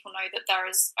let people know that there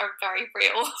is a very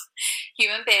real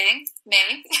human being,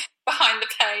 me, behind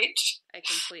the page. I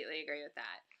completely agree with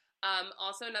that.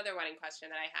 Also, another wedding question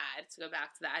that I had to go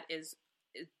back to that is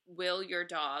will your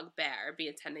dog Bear be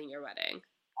attending your wedding?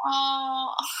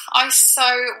 Oh, I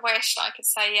so wished I could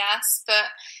say yes, but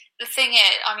the thing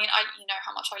is, I mean, you know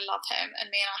how much I love him, and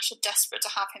me and Ash are desperate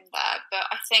to have him there. But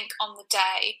I think on the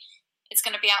day, it's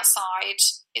going to be outside.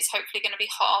 It's hopefully going to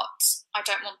be hot. I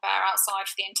don't want Bear outside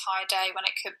for the entire day when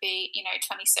it could be,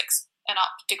 26 and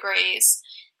up degrees.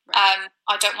 Right.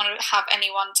 I don't want to have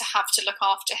anyone to have to look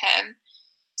after him.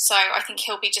 So I think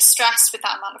he'll be distressed with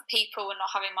that amount of people and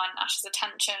not having mine and Ash's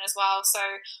attention as well. So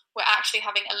we're actually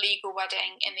having a legal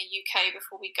wedding in the UK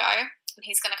before we go, and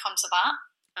he's going to come to that.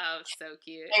 Oh, so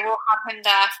cute. They will have him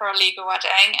there for a legal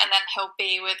wedding, and then he'll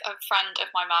be with a friend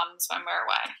of my mum's when we're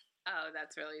away. Oh,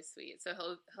 that's really sweet. So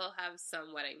he'll have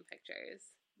some wedding pictures.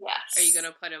 Yes. Are you going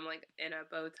to put him like in a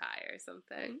bow tie or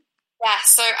something? Yeah,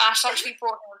 so Ash actually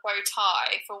brought him a bow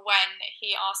tie for when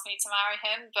he asked me to marry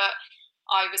him, but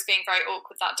I was being very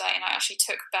awkward that day, and I actually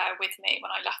took Bear with me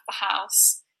when I left the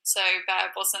house. So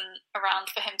Bear wasn't around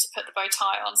for him to put the bow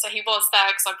tie on. So he was there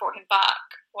because I brought him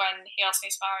back when he asked me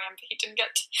to marry him, but he didn't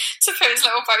get to put his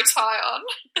little bow tie on.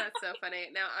 That's so funny.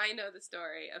 Now, I know the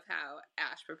story of how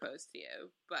Ash proposed to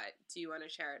you, but do you want to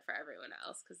share it for everyone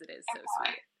else? Because it is so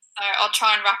sweet. So I'll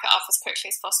try and wrap it up as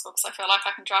quickly as possible because I feel like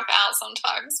I can drag it out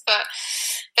sometimes. But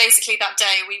basically that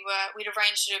day we'd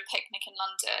arranged to do a picnic in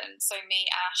London. So me,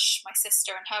 Ash, my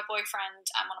sister and her boyfriend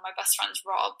and one of my best friends,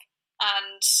 Rob.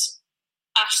 And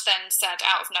Ash then said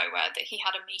out of nowhere that he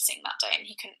had a meeting that day and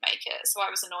he couldn't make it. So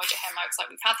I was annoyed at him. I was like,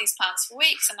 we've had these plans for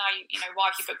weeks and now,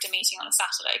 why have you booked a meeting on a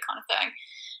Saturday kind of thing?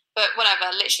 But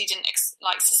whatever, literally didn't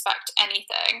suspect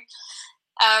anything.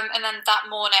 And then that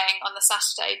morning on the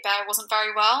Saturday, Bear wasn't very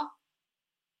well.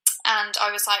 And I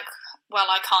was like, well,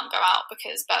 I can't go out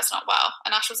because Bear's not well.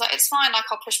 And Ash was like, it's fine,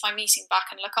 I'll push my meeting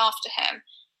back and look after him.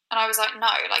 And I was like, no,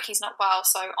 he's not well,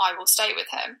 so I will stay with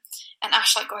him. And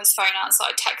Ash got his phone out and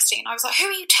started texting. And I was like, who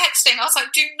are you texting? I was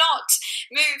like, do not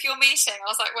move your meeting. I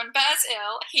was like, when Bear's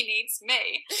ill, he needs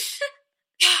me.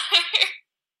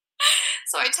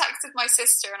 So I texted my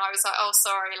sister and I was like, oh,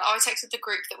 sorry. I texted the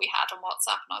group that we had on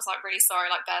WhatsApp and I was like, really sorry,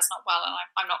 Bear's not well and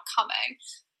I'm not coming.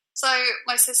 So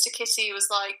my sister Kitty was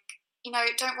like,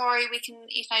 don't worry, we can,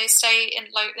 stay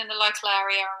in the local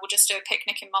area and we'll just do a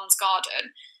picnic in Mum's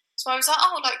garden. So I was like,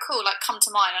 oh, cool, come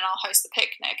to mine and I'll host the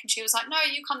picnic. And she was like, no,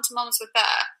 you come to Mum's with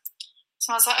Bear.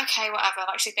 So I was like, okay, whatever.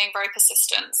 She's being very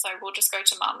persistent, so we'll just go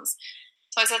to Mum's.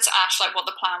 So I said to Ash, what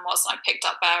the plan was, and I picked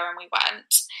up Bear and we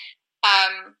went.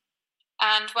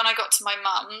 And when I got to my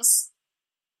mum's,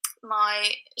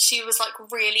 she was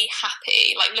really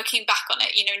happy, looking back on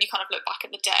it, and you kind of look back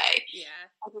at the day. Yeah.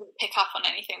 I didn't pick up on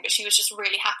anything, but she was just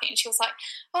really happy. And she was like,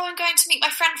 oh, I'm going to meet my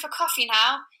friend for coffee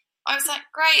now. I was like,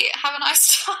 great, have a nice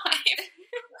time.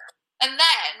 And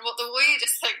then what the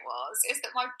weirdest thing was, is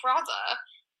that my brother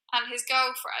and his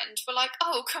girlfriend were like,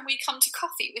 oh, can we come to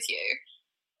coffee with you?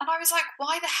 And I was like,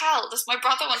 why the hell does my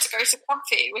brother want to go to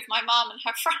coffee with my mum and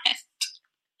her friend?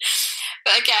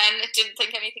 But again, didn't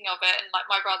think anything of it. And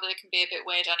my brother can be a bit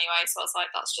weird anyway. So I was like,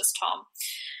 that's just Tom.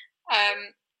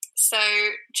 So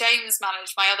James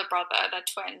managed, my other brother, they're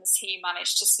twins. He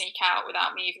managed to sneak out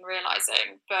without me even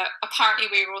realising. But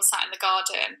apparently we were all sat in the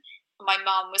garden. And my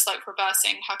mum was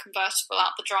reversing her convertible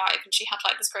out the drive. And she had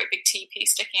this great big teepee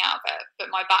sticking out of it. But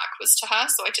my back was to her,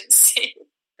 so I didn't see.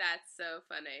 That's so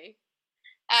funny.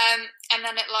 And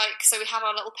then so we had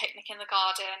our little picnic in the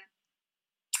garden.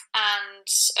 And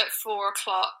at 4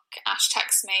 o'clock, Ash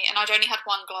texts me, and I'd only had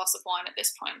one glass of wine at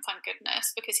this point, thank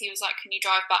goodness, because he was like, can you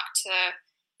drive back to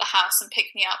the house and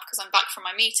pick me up, because I'm back from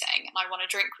my meeting, and I want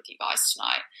to drink with you guys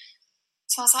tonight.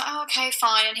 So I was like, oh, okay,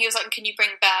 fine. And he was like, can you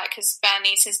bring Bear, because Bear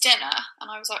needs his dinner? And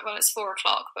I was like, well, it's 4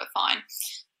 o'clock, but fine.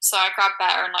 So I grabbed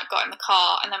Bear and got in the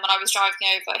car, and then when I was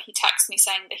driving over, he texted me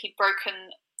saying that he'd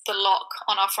broken the lock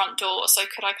on our front door, so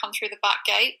could I come through the back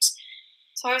gate?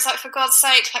 So I was like, for God's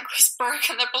sake, we've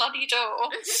broken the bloody door.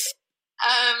 Did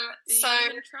you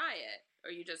even try it?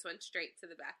 Or you just went straight to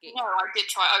the back gate? No, I did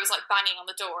try. I was banging on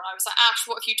the door and I was like, Ash,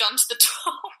 what have you done to the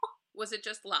door? Was it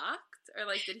just locked? Or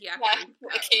did he actually... Yeah, he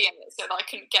put a key in it so that I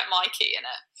couldn't get my key in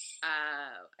it.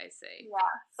 Oh, I see.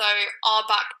 Yeah, so our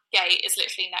back gate is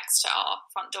literally next to our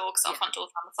front door because our front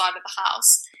door's on the side of the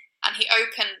house. And he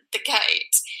opened the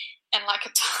gate in a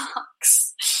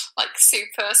tux,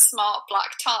 super smart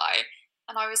black tie.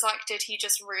 And I was like, did he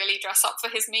just really dress up for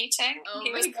his meeting? Oh,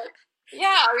 he was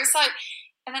yeah, I was like,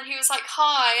 and then he was like,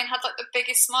 hi, and had the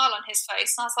biggest smile on his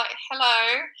face. And I was like,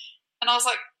 hello. And I was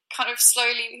like, kind of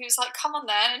slowly, he was like, come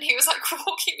on then. And he was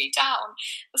walking me down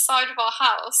the side of our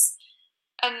house.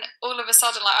 And all of a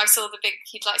sudden, I saw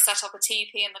he'd set up a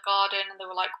teepee in the garden and there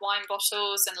were wine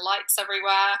bottles and lights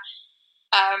everywhere.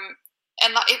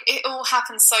 And like, it all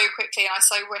happened so quickly, and I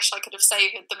so wish I could have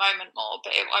savoured the moment more,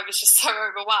 but I was just so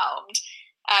overwhelmed.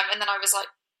 And then I was like,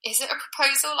 is it a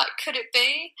proposal? Like, could it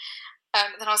be?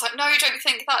 And then I was like, no, don't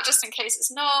think that, just in case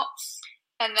it's not.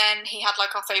 And then he had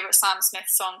like our favourite Sam Smith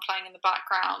song playing in the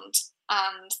background,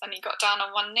 and then he got down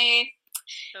on one knee.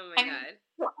 Oh my God.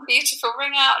 Got a beautiful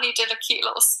ring out, and he did a cute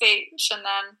little speech, and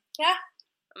then, yeah.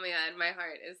 Oh my God, my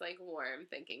heart is like warm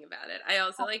thinking about it. I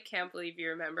also like can't believe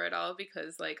you remember it all,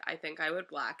 because like I think I would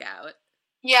black out.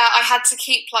 Yeah, I had to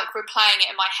keep like replaying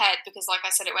it in my head because, like I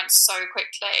said, it went so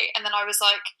quickly. And then I was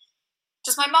like,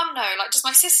 does my mum know? Like, does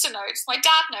my sister know? Does my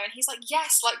dad know? And he's like,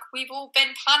 yes, like we've all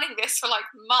been planning this for like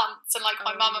months. And like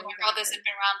my mum and my brothers had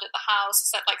been around at the house,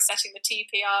 setting the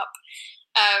teepee up.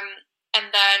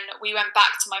 And then we went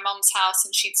back to my mum's house,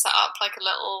 and she'd set up like a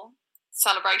little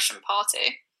celebration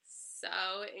party.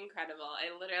 So incredible. I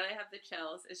literally have the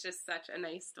chills. It's just such a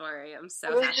nice story. I'm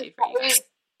so happy for you guys.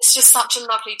 It's just such a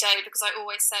lovely day, because I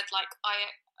always said, like,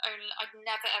 I'd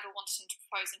never ever wanted him to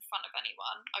propose in front of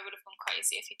anyone. I would have gone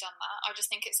crazy if he'd done that. I just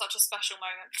think it's such a special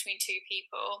moment between two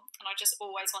people, and I just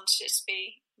always wanted it to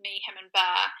be me, him and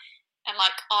Bear. And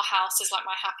like, our house is like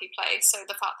my happy place, so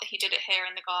the fact that he did it here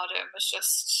in the garden was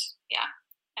just, yeah,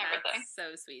 everything. That's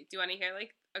so sweet. Do you want to hear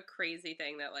like a crazy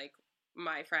thing that like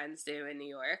my friends do in New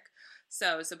York?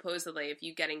 So supposedly if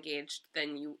you get engaged,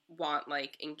 then you want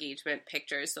like engagement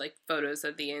pictures, so like photos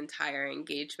of the entire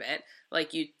engagement.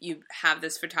 Like you have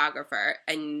this photographer,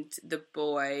 and the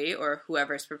boy or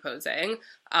whoever's proposing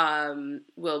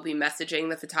will be messaging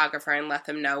the photographer and let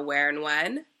them know where and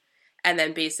when. And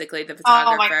then basically the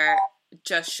photographer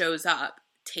just shows up,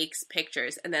 takes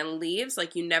pictures, and then leaves.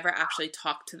 Like, you never actually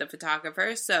talk to the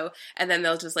photographer. So, and then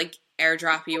they'll just like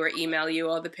airdrop you or email you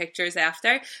all the pictures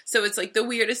after. So it's like the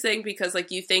weirdest thing, because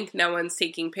like you think no one's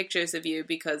taking pictures of you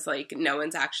because like no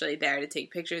one's actually there to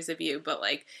take pictures of you, but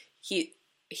like he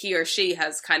or she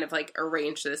has kind of like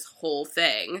arranged this whole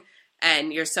thing,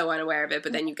 and you're so unaware of it,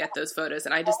 but then you get those photos,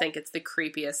 and I just think it's the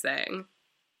creepiest thing.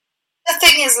 The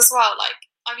thing is as well, like,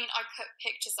 I mean, I put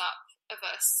pictures up of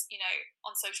us, you know,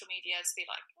 on social media to be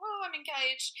like, oh, I'm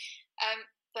engaged.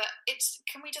 But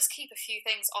can we just keep a few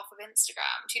things off of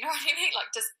Instagram? Do you know what I mean?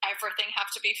 Like, does everything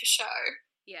have to be for show?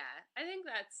 Yeah, I think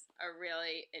that's a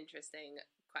really interesting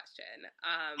question.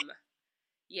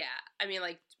 Yeah, I mean,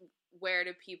 like, where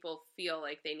do people feel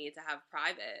like they need to have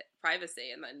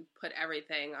privacy and then put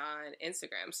everything on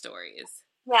Instagram stories?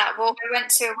 Yeah, well, we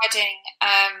went to a wedding,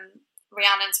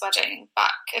 Rhiannon's wedding,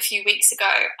 back a few weeks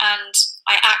ago, and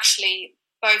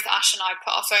both Ash and I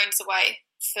put our phones away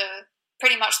for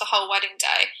pretty much the whole wedding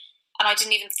day, and I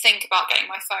didn't even think about getting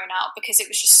my phone out, because it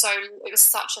was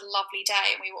such a lovely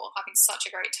day, and we were all having such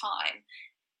a great time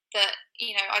that,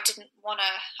 you know, I didn't want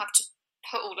to have to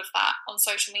put all of that on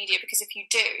social media, because if you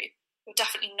do, you're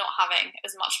definitely not having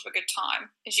as much of a good time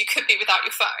as you could be without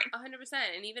your phone. 100%.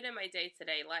 And even in my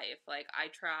day-to-day life, like,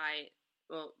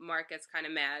 Mark gets kind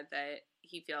of mad that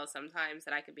he feels sometimes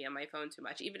that I could be on my phone too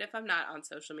much. Even if I'm not on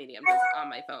social media, I'm just on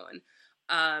my phone.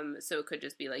 So it could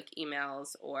just be like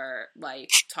emails or like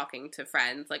talking to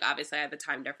friends. Like, obviously I have a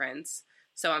time difference,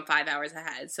 so I'm 5 hours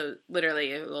ahead. So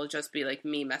literally it will just be like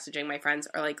me messaging my friends,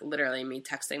 or like literally me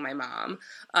texting my mom.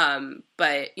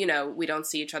 But you know, we don't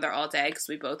see each other all day because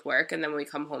we both work, and then when we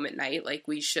come home at night, like,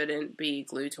 we shouldn't be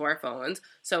glued to our phones.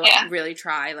 So I really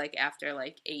try, like, after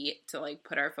like 8 to like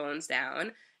put our phones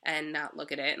down and not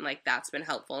look at it, and like that's been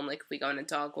helpful. And like, if we go on a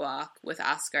dog walk with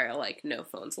Oscar, like, no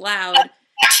phones allowed. That's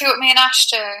actually what me and Ash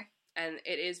do. And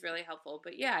it is really helpful.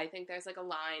 But yeah, I think there's like a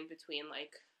line between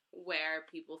like where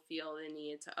people feel the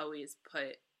need to always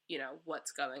put, you know,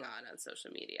 what's going on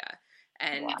social media.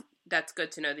 And that's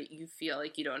good to know that you feel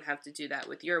like you don't have to do that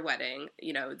with your wedding.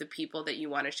 You know, the people that you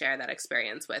want to share that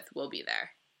experience with will be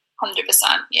there. 100%,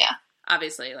 yeah.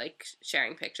 Obviously, like,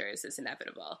 sharing pictures is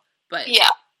inevitable. But yeah,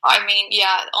 I mean,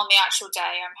 yeah, on the actual day,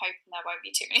 I'm hoping there won't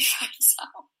be too many phones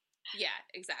out. Yeah,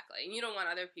 exactly. And you don't want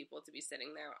other people to be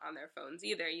sitting there on their phones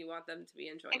either. You want them to be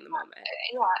enjoying the moment.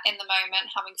 Yeah, in the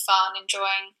moment, having fun,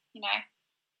 enjoying, you know,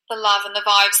 the love and the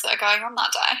vibes that are going on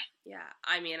that day. Yeah,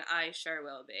 I mean, I sure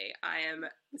will be. I am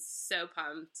so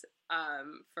pumped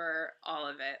for all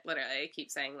of it. Literally, I keep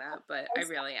saying that, but I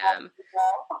really am.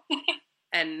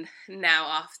 And now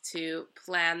off to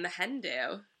plan the hen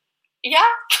do. Yeah.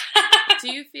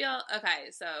 Do you feel,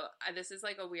 okay, so this is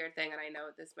like a weird thing, and I know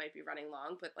this might be running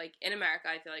long, but like in America,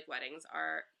 I feel like weddings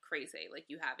are crazy. Like,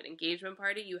 you have an engagement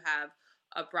party, you have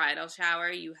a bridal shower,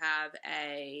 you have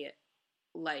a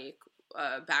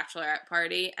bachelorette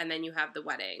party, and then you have the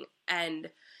wedding. And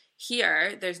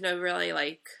here, there's no really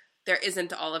like there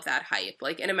isn't all of that hype.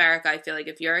 Like in America, I feel like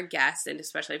if you're a guest, and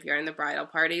especially if you're in the bridal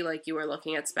party, like you are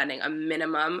looking at spending a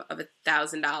minimum of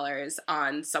 $1,000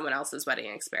 on someone else's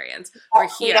wedding experience. Or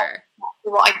here,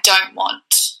 what I don't want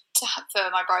to have for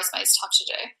my bridesmaids to have to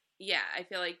do. Yeah, I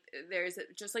feel like there's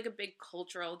just like a big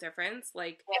cultural difference.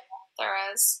 Like, yeah, there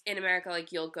is. In America,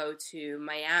 like you'll go to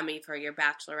Miami for your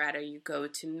bachelorette, or you go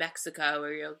to Mexico,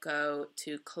 or you'll go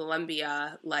to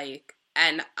Colombia, like,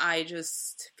 and I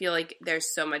just feel like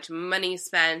there's so much money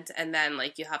spent, and then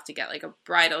like you have to get like a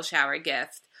bridal shower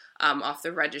gift off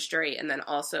the registry, and then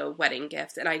also a wedding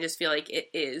gift, and I just feel like it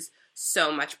is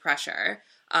so much pressure,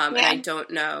 and I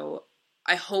don't know.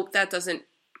 I hope that doesn't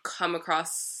come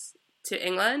across to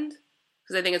England,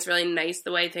 because I think it's really nice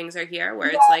the way things are here, where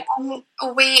it's like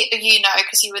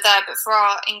because you were there, but for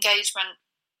our engagement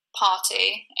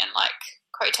party, in like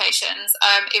quotations,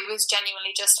 it was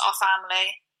genuinely just our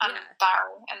family and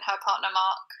Barry and her partner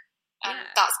Mark, and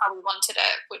that's how we wanted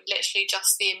it, with literally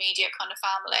just the immediate kind of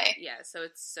family. So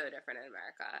it's so different in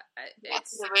America. I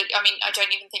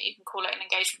don't even think you can call it an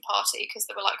engagement party, because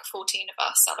there were like 14 of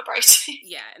us celebrating.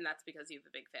 And that's because you have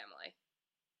a big family.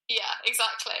 Yeah,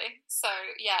 exactly. So,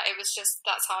 yeah, it was just,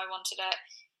 that's how I wanted it.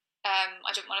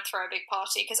 I didn't want to throw a big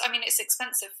party, because, I mean, it's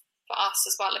expensive for us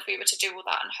as well if we were to do all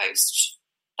that and host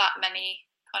that many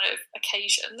kind of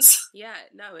occasions. Yeah,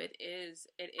 no, it is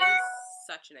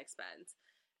such an expense.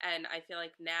 And I feel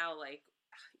like now, like,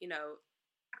 you know,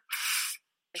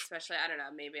 especially, I don't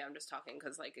know, maybe I'm just talking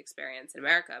because, like, experience in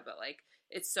America, but, like,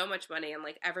 it's so much money, and,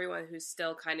 like, everyone who's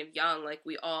still kind of young, like,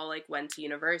 we all, like, went to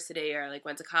university, or, like,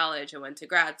 went to college, or went to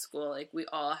grad school, like, we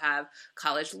all have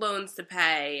college loans to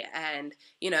pay, and,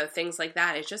 you know, things like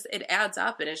that. It's just, it adds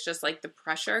up, and it's just, like, the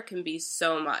pressure can be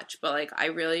so much, but, like, I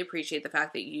really appreciate the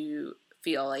fact that you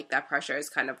feel like that pressure is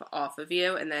kind of off of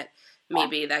you, and that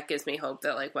maybe that gives me hope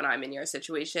that, like, when I'm in your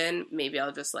situation, maybe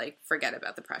I'll just, like, forget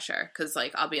about the pressure, because,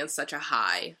 like, I'll be on such a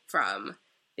high from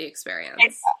the experience.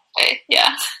 Exactly,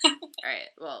 yeah. All right,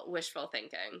 well, wishful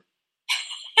thinking.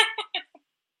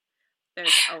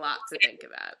 There's a lot to think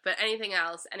about. But anything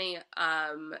else, any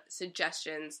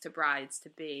suggestions to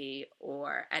brides-to-be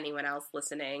or anyone else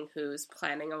listening who's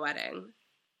planning a wedding?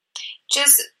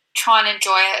 Just try and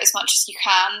enjoy it as much as you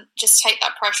can. Just take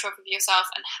that pressure off of yourself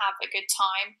and have a good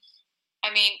time.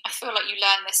 I mean, I feel like you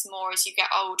learn this more as you get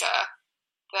older,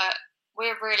 but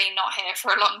we're really not here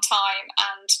for a long time,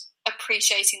 and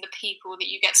appreciating the people that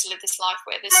you get to live this life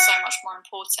with is so much more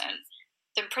important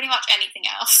than pretty much anything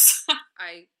else.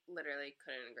 I literally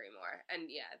couldn't agree more. And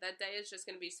yeah, that day is just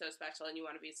going to be so special, and you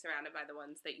want to be surrounded by the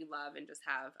ones that you love and just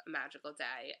have a magical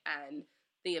day, and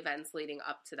the events leading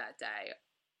up to that day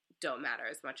don't matter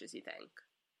as much as you think.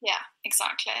 Yeah,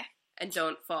 exactly. And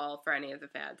don't fall for any of the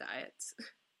fad diets.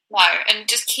 No, and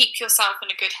just keep yourself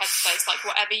in a good headspace. Like,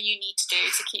 whatever you need to do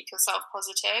to keep yourself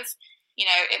positive, you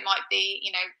know, it might be,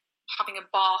 you know, having a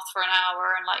bath for an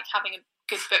hour and, like, having a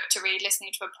good book to read,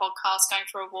 listening to a podcast, going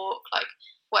for a walk, like,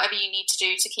 whatever you need to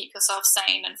do to keep yourself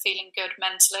sane and feeling good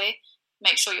mentally,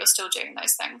 make sure you're still doing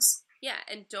those things. Yeah,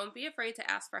 and don't be afraid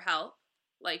to ask for help.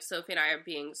 Like, Sophie and I are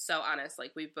being so honest.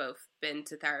 Like, we've both been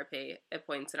to therapy at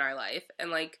points in our life,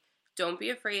 and, like, don't be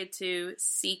afraid to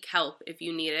seek help if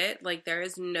you need it. Like, there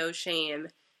is no shame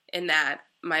in that.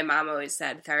 My mom always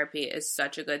said therapy is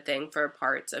such a good thing for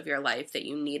parts of your life that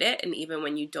you need it, and even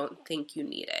when you don't think you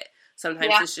need it.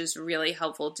 Sometimes it's just really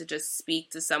helpful to just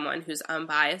speak to someone who's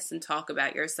unbiased and talk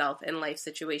about yourself in life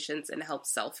situations and help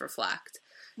self-reflect.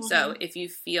 Mm-hmm. So if you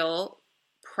feel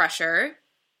pressure,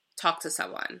 talk to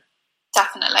someone.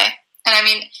 Definitely. And I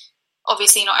mean,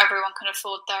 obviously not everyone can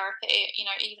afford therapy, you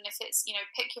know, even if it's, you know,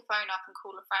 pick your phone up and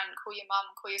call a friend, call your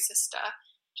mum, call your sister,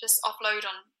 just offload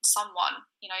on someone.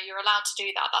 You know, you're allowed to do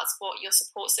that. That's what your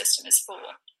support system is for.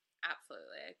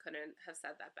 Absolutely. I couldn't have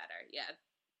said that better. Yeah.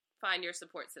 Find your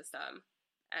support system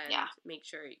and make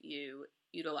sure you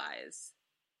utilize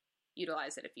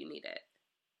it if you need it.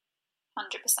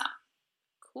 100%.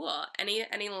 Cool.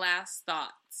 Any last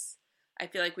thoughts? I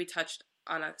feel like we touched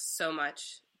on so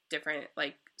much different,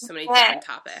 like, so many different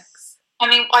topics. I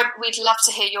mean, we'd love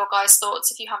to hear your guys' thoughts.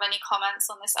 If you have any comments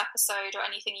on this episode or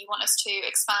anything you want us to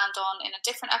expand on in a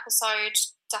different episode,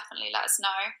 definitely let us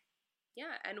know.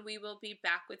 Yeah, and we will be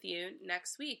back with you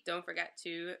next week. Don't forget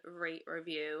to rate,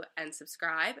 review, and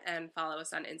subscribe, and follow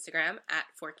us on Instagram at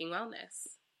Forking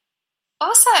Wellness.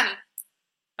 Awesome.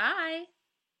 Bye.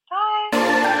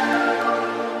 Bye.